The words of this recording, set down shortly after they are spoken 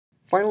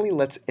Finally,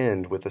 let's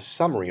end with a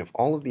summary of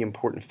all of the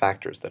important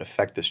factors that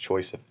affect this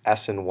choice of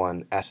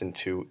SN1,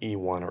 SN2,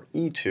 E1, or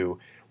E2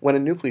 when a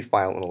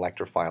nucleophile and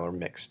electrophile are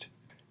mixed.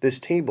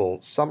 This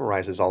table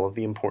summarizes all of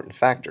the important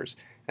factors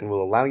and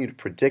will allow you to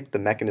predict the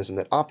mechanism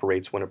that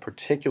operates when a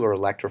particular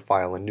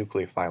electrophile and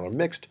nucleophile are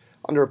mixed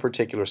under a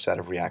particular set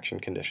of reaction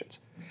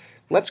conditions.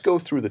 Let's go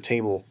through the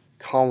table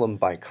column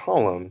by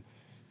column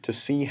to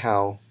see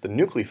how the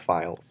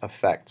nucleophile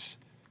affects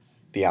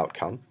the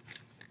outcome,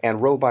 and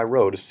row by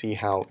row to see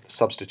how the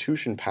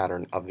substitution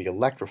pattern of the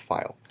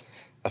electrophile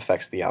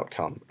affects the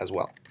outcome as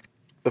well.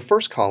 The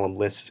first column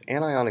lists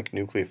anionic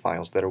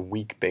nucleophiles that are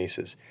weak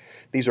bases.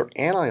 These are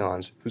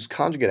anions whose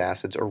conjugate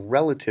acids are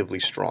relatively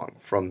strong,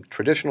 from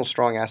traditional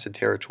strong acid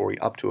territory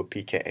up to a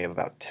pKa of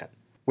about 10.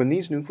 When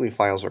these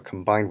nucleophiles are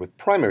combined with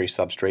primary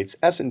substrates,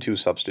 SN2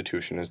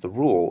 substitution is the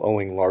rule,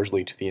 owing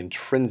largely to the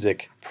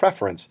intrinsic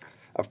preference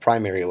of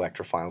primary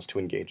electrophiles to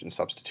engage in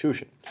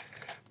substitution.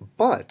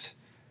 But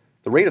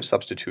the rate of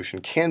substitution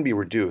can be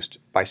reduced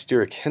by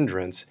steric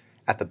hindrance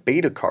at the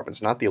beta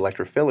carbons, not the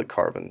electrophilic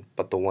carbon,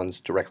 but the ones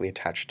directly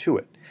attached to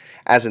it,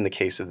 as in the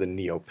case of the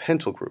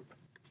neopentyl group,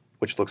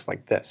 which looks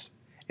like this.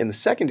 In the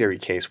secondary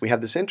case, we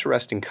have this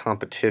interesting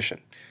competition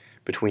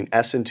between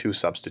SN2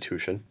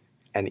 substitution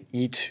and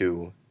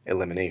E2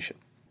 elimination.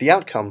 The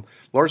outcome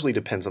largely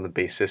depends on the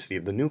basicity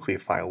of the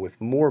nucleophile, with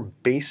more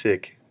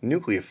basic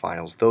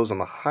nucleophiles, those on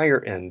the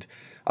higher end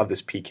of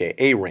this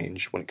pKa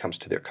range when it comes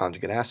to their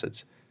conjugate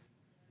acids,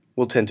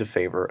 will tend to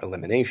favor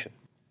elimination.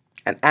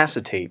 An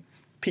acetate,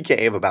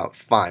 pKa of about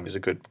 5 is a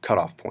good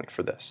cutoff point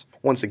for this.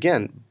 Once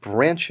again,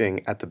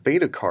 branching at the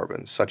beta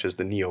carbons, such as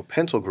the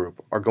neopentyl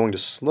group, are going to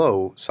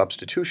slow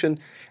substitution,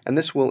 and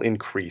this will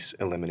increase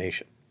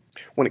elimination.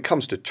 When it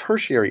comes to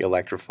tertiary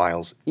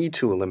electrophiles,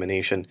 E2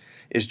 elimination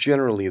is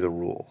generally the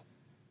rule.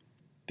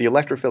 The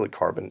electrophilic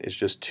carbon is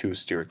just too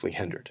sterically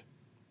hindered.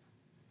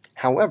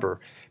 However,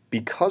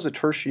 because a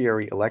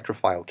tertiary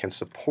electrophile can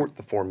support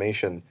the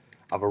formation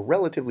of a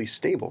relatively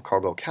stable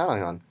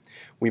carbocation,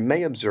 we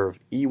may observe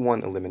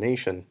E1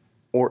 elimination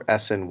or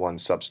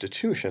SN1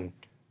 substitution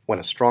when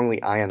a strongly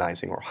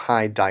ionizing or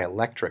high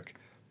dielectric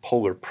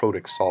polar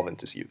protic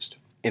solvent is used.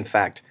 In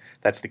fact,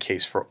 that's the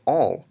case for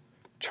all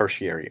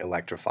tertiary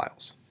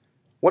electrophiles.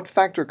 What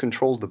factor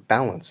controls the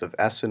balance of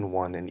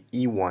SN1 and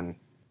E1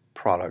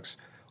 products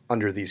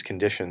under these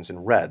conditions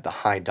in red, the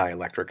high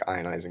dielectric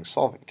ionizing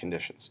solvent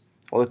conditions?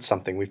 Well, it's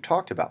something we've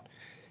talked about.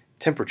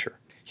 Temperature.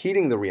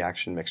 Heating the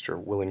reaction mixture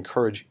will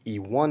encourage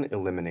E1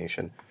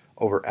 elimination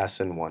over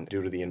SN1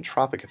 due to the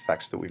entropic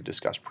effects that we've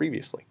discussed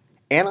previously.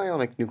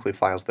 Anionic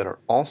nucleophiles that are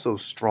also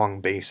strong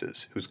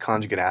bases, whose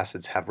conjugate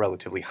acids have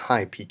relatively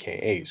high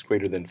pKa's,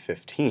 greater than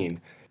 15,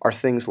 are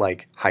things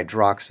like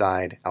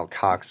hydroxide,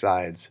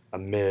 alkoxides,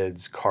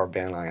 amides,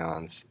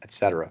 carbanions,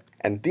 etc.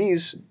 And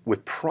these,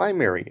 with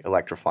primary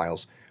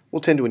electrophiles, will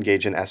tend to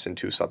engage in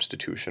SN2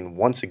 substitution,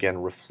 once again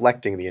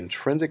reflecting the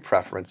intrinsic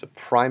preference of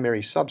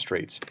primary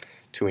substrates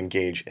to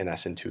engage in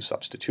SN2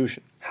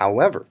 substitution.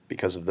 However,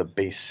 because of the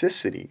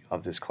basicity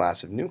of this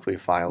class of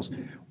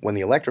nucleophiles, when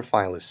the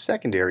electrophile is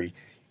secondary,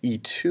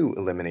 E2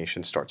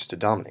 elimination starts to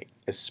dominate,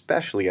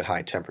 especially at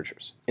high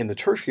temperatures. In the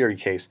tertiary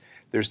case,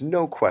 there's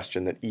no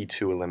question that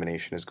E2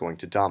 elimination is going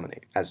to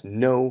dominate, as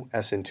no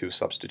SN2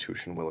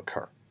 substitution will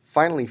occur.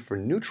 Finally, for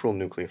neutral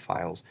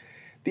nucleophiles,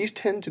 these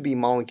tend to be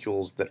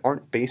molecules that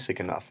aren't basic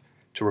enough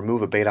to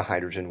remove a beta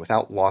hydrogen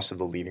without loss of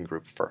the leaving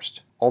group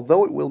first.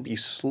 Although it will be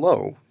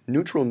slow,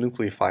 neutral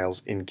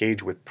nucleophiles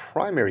engage with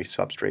primary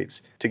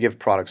substrates to give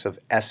products of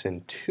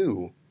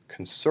SN2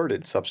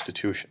 concerted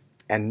substitution,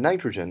 and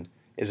nitrogen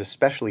is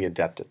especially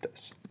adept at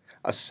this.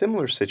 A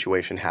similar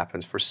situation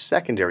happens for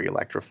secondary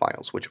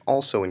electrophiles, which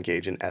also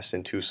engage in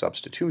SN2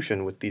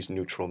 substitution with these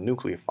neutral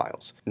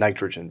nucleophiles,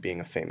 nitrogen being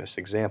a famous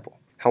example.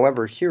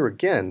 However, here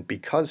again,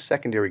 because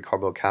secondary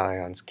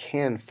carbocations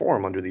can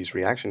form under these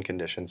reaction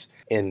conditions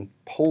in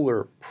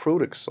polar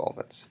protic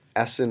solvents,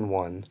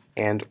 SN1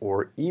 and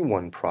or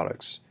E1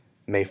 products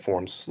may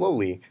form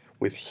slowly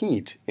with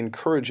heat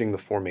encouraging the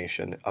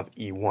formation of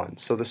E1.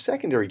 So the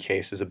secondary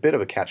case is a bit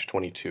of a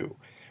catch-22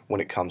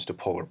 when it comes to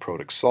polar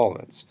protic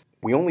solvents.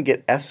 We only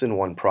get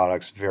SN1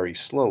 products very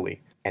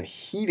slowly, and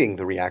heating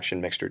the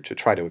reaction mixture to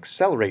try to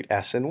accelerate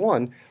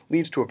SN1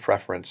 leads to a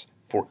preference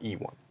for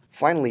E1.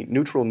 Finally,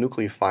 neutral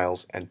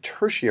nucleophiles and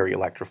tertiary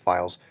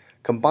electrophiles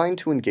combine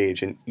to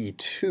engage in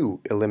E2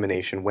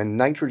 elimination when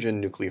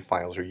nitrogen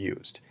nucleophiles are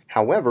used.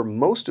 However,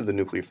 most of the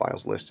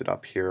nucleophiles listed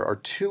up here are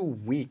too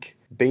weak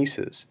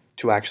bases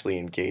to actually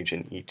engage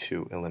in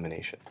E2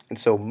 elimination. And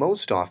so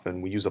most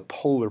often we use a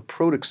polar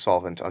protic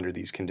solvent under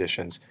these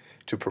conditions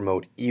to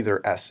promote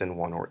either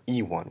SN1 or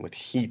E1, with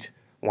heat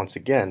once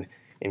again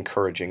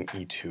encouraging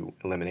E2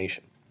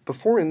 elimination.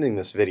 Before ending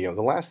this video,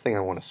 the last thing I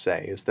want to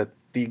say is that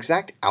the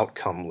exact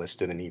outcome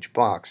listed in each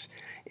box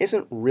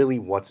isn't really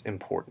what's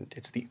important.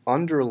 It's the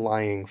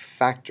underlying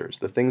factors,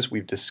 the things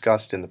we've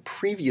discussed in the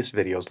previous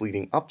videos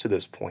leading up to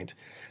this point,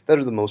 that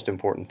are the most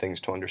important things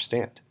to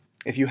understand.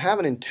 If you have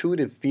an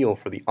intuitive feel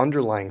for the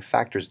underlying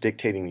factors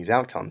dictating these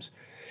outcomes,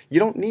 you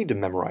don't need to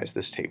memorize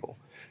this table.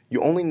 You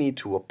only need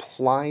to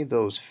apply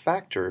those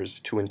factors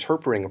to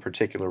interpreting a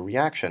particular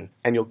reaction,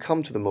 and you'll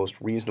come to the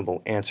most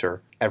reasonable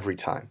answer every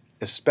time,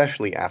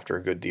 especially after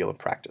a good deal of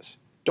practice.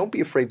 Don't be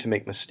afraid to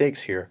make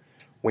mistakes here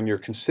when you're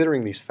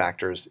considering these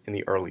factors in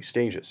the early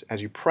stages.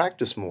 As you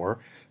practice more,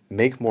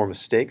 make more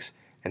mistakes,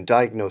 and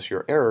diagnose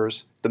your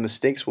errors, the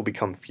mistakes will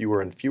become fewer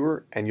and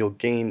fewer, and you'll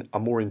gain a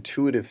more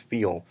intuitive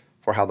feel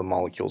for how the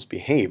molecules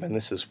behave. And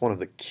this is one of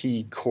the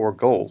key core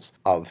goals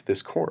of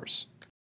this course.